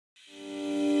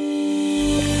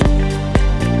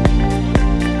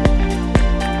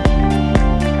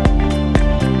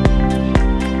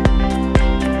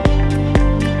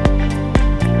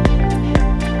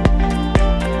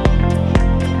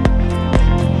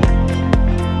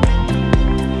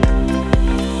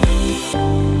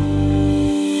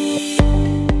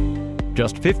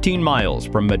Just 15 miles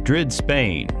from Madrid,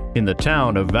 Spain, in the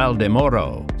town of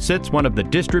Valdemoro, sits one of the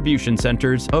distribution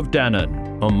centers of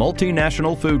Danone, a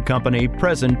multinational food company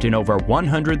present in over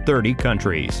 130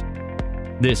 countries.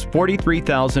 This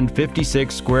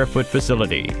 43,056 square foot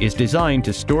facility is designed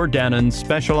to store Danone's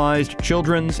specialized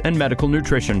children's and medical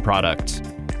nutrition products.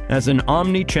 As an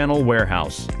omni-channel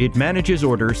warehouse, it manages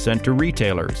orders sent to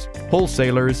retailers,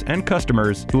 wholesalers, and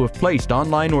customers who have placed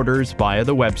online orders via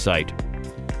the website.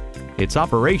 Its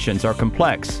operations are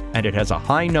complex, and it has a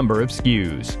high number of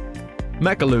SKUs.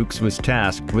 Mecalux was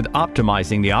tasked with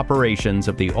optimizing the operations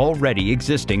of the already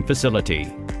existing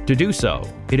facility. To do so,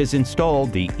 it has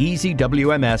installed the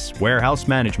EasyWMS warehouse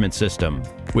management system,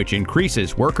 which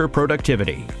increases worker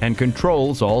productivity and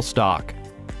controls all stock.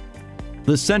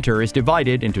 The center is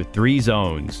divided into 3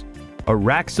 zones: a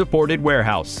rack-supported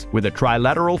warehouse with a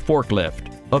trilateral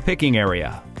forklift, a picking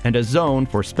area, and a zone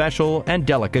for special and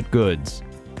delicate goods.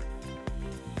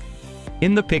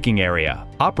 In the picking area,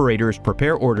 operators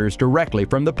prepare orders directly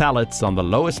from the pallets on the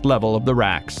lowest level of the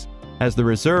racks. As the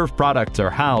reserve products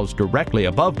are housed directly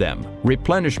above them,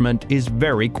 replenishment is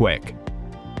very quick.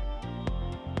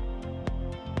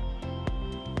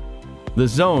 The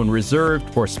zone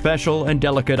reserved for special and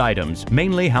delicate items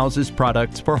mainly houses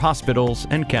products for hospitals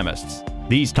and chemists.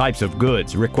 These types of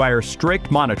goods require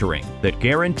strict monitoring that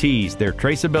guarantees their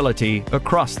traceability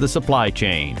across the supply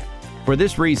chain. For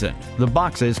this reason, the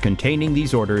boxes containing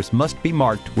these orders must be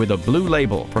marked with a blue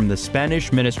label from the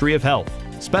Spanish Ministry of Health,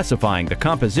 specifying the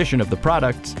composition of the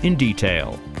products in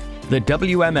detail. The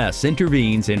WMS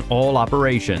intervenes in all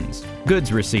operations: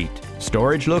 goods receipt,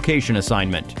 storage location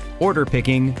assignment, order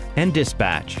picking, and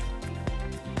dispatch.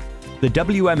 The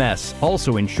WMS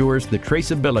also ensures the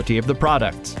traceability of the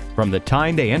products from the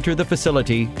time they enter the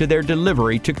facility to their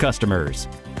delivery to customers.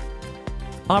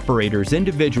 Operators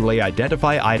individually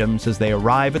identify items as they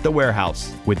arrive at the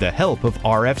warehouse with the help of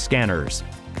RF scanners.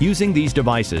 Using these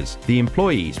devices, the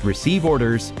employees receive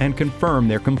orders and confirm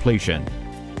their completion.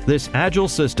 This agile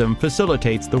system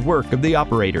facilitates the work of the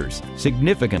operators,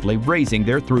 significantly raising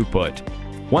their throughput.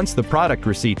 Once the product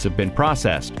receipts have been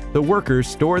processed, the workers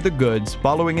store the goods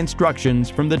following instructions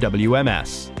from the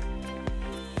WMS.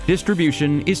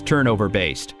 Distribution is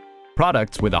turnover-based.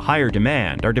 Products with a higher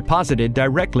demand are deposited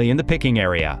directly in the picking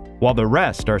area, while the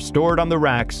rest are stored on the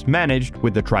racks managed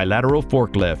with the trilateral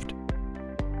forklift.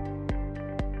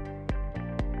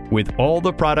 With all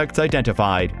the products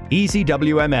identified,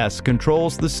 EasyWMS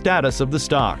controls the status of the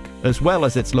stock, as well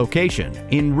as its location,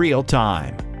 in real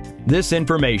time. This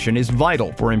information is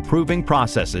vital for improving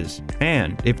processes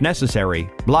and, if necessary,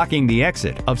 blocking the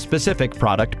exit of specific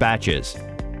product batches.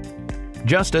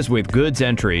 Just as with goods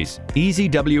entries,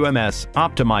 EasyWMS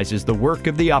optimizes the work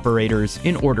of the operators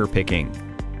in order picking.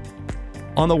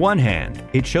 On the one hand,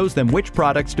 it shows them which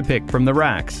products to pick from the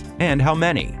racks and how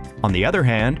many. On the other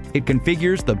hand, it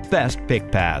configures the best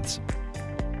pick paths.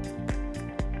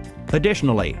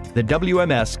 Additionally, the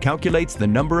WMS calculates the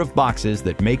number of boxes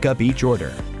that make up each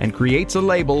order and creates a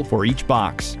label for each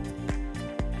box.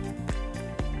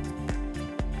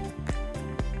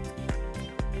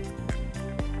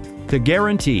 To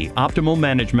guarantee optimal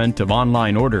management of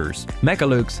online orders,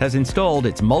 Mecalux has installed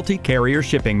its multi-carrier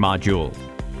shipping module.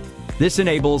 This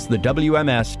enables the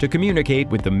WMS to communicate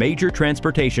with the major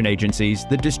transportation agencies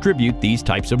that distribute these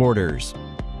types of orders.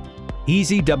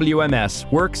 EasyWMS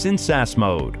works in SaaS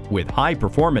mode with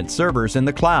high-performance servers in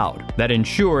the cloud that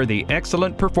ensure the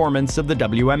excellent performance of the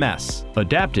WMS,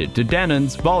 adapted to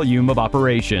Danone's volume of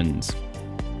operations.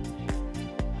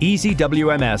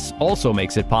 EasyWMS also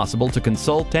makes it possible to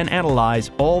consult and analyze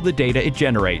all the data it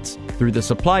generates through the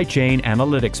Supply Chain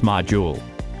Analytics module.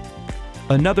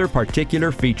 Another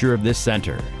particular feature of this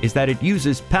center is that it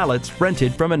uses pallets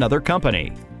rented from another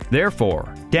company.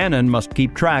 Therefore, Danone must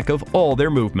keep track of all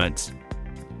their movements.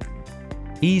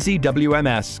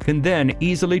 EasyWMS can then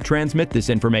easily transmit this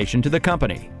information to the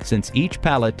company, since each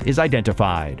pallet is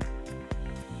identified.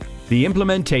 The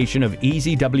implementation of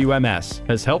EasyWMS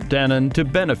has helped Danone to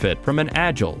benefit from an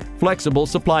agile, flexible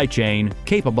supply chain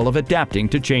capable of adapting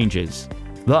to changes.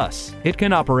 Thus, it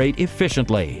can operate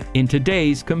efficiently in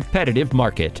today's competitive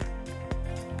market.